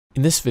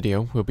In this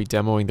video, we'll be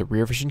demoing the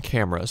rear vision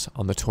cameras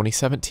on the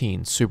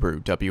 2017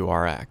 Subaru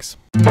WRX.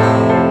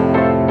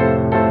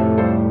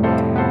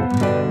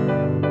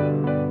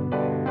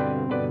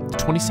 The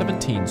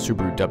 2017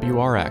 Subaru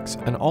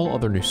WRX and all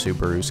other new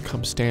Subarus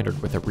come standard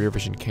with a rear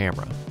vision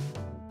camera.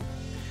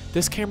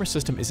 This camera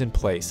system is in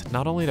place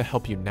not only to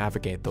help you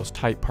navigate those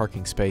tight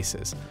parking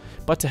spaces,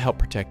 but to help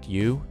protect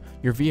you,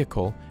 your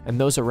vehicle, and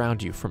those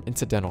around you from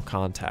incidental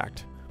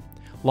contact.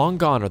 Long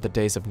gone are the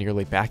days of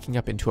nearly backing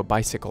up into a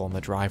bicycle on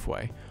the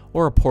driveway,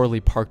 or a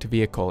poorly parked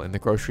vehicle in the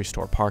grocery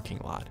store parking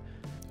lot.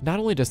 Not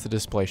only does the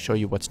display show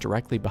you what's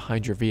directly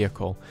behind your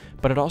vehicle,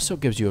 but it also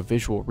gives you a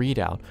visual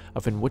readout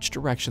of in which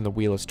direction the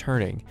wheel is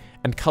turning,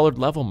 and colored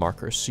level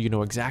markers so you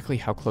know exactly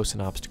how close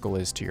an obstacle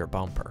is to your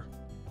bumper.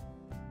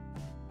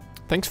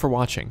 Thanks for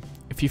watching.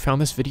 If you found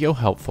this video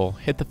helpful,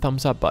 hit the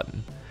thumbs up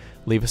button,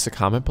 leave us a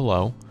comment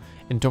below,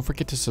 and don't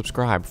forget to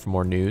subscribe for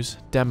more news,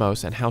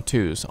 demos, and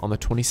how-tos on the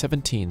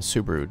 2017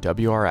 Subaru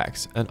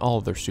WRX and all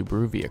other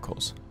Subaru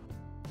vehicles.